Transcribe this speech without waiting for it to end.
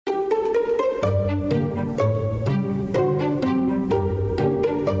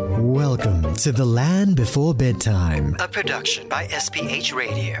to The Land Before Bedtime, a production by SPH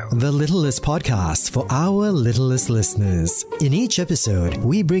Radio, the littlest podcast for our littlest listeners. In each episode,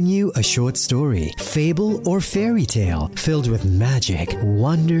 we bring you a short story, fable, or fairy tale filled with magic,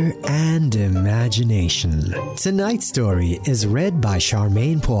 wonder, and imagination. Tonight's story is read by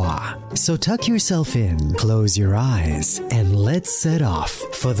Charmaine Poir. So tuck yourself in, close your eyes, and let's set off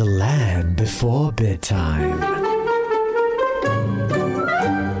for The Land Before Bedtime.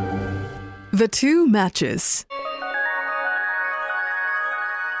 The Two Matches.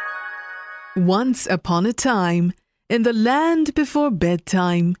 Once upon a time, in the land before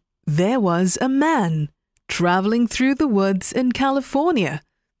bedtime, there was a man traveling through the woods in California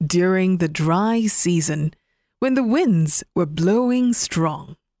during the dry season when the winds were blowing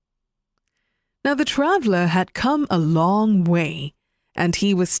strong. Now the traveler had come a long way, and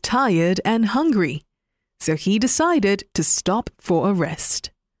he was tired and hungry, so he decided to stop for a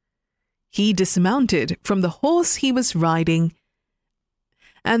rest. He dismounted from the horse he was riding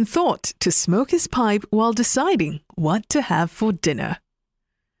and thought to smoke his pipe while deciding what to have for dinner.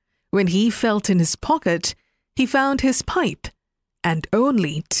 When he felt in his pocket, he found his pipe and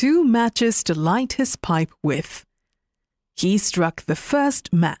only 2 matches to light his pipe with. He struck the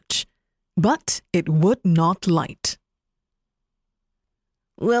first match, but it would not light.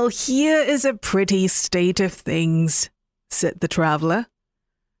 "Well, here is a pretty state of things," said the traveler.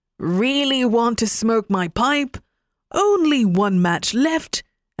 "Really want to smoke my pipe? Only 1 match left,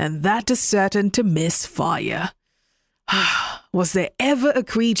 and that is certain to miss fire. Was there ever a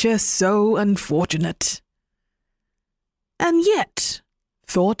creature so unfortunate?" "And yet,"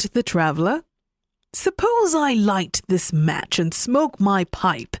 thought the traveler, "suppose I light this match and smoke my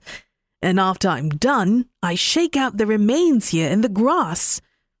pipe, and after I'm done, I shake out the remains here in the grass.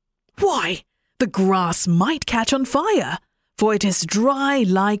 Why, the grass might catch on fire, for it is dry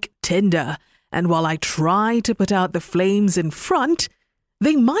like tinder, and while I try to put out the flames in front,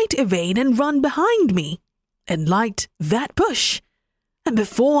 they might evade and run behind me, and light that bush, and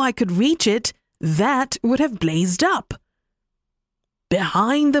before I could reach it, that would have blazed up.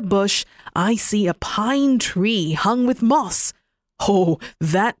 Behind the bush, I see a pine tree hung with moss. Oh,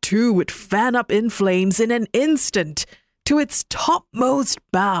 that too would fan up in flames in an instant to its topmost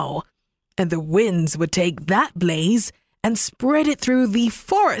bough, and the winds would take that blaze and spread it through the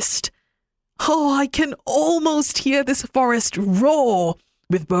forest. Oh, I can almost hear this forest roar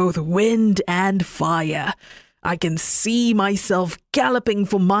with both wind and fire. I can see myself galloping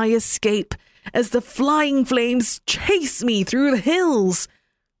for my escape as the flying flames chase me through the hills.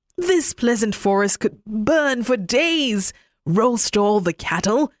 This pleasant forest could burn for days, roast all the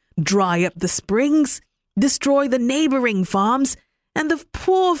cattle, dry up the springs, destroy the neighboring farms, and the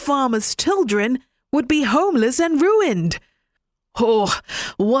poor farmers' children would be homeless and ruined. Oh,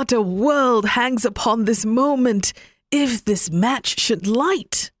 what a world hangs upon this moment if this match should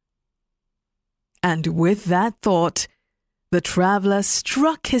light." And with that thought, the traveler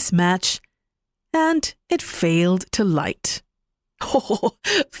struck his match, and it failed to light. "Oh,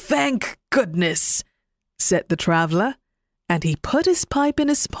 thank goodness," said the traveler, and he put his pipe in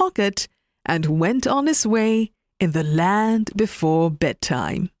his pocket and went on his way in the land before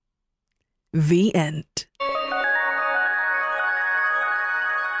bedtime. The end.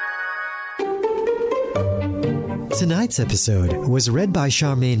 Tonight's episode was read by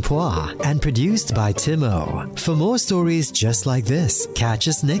Charmaine Poir and produced by Tim O. For more stories just like this, catch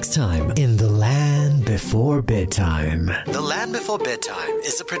us next time in The Land Before Bedtime. The Land Before Bedtime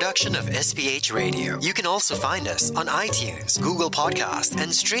is a production of SPH Radio. You can also find us on iTunes, Google Podcasts,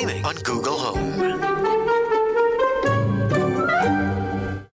 and streaming on Google Home.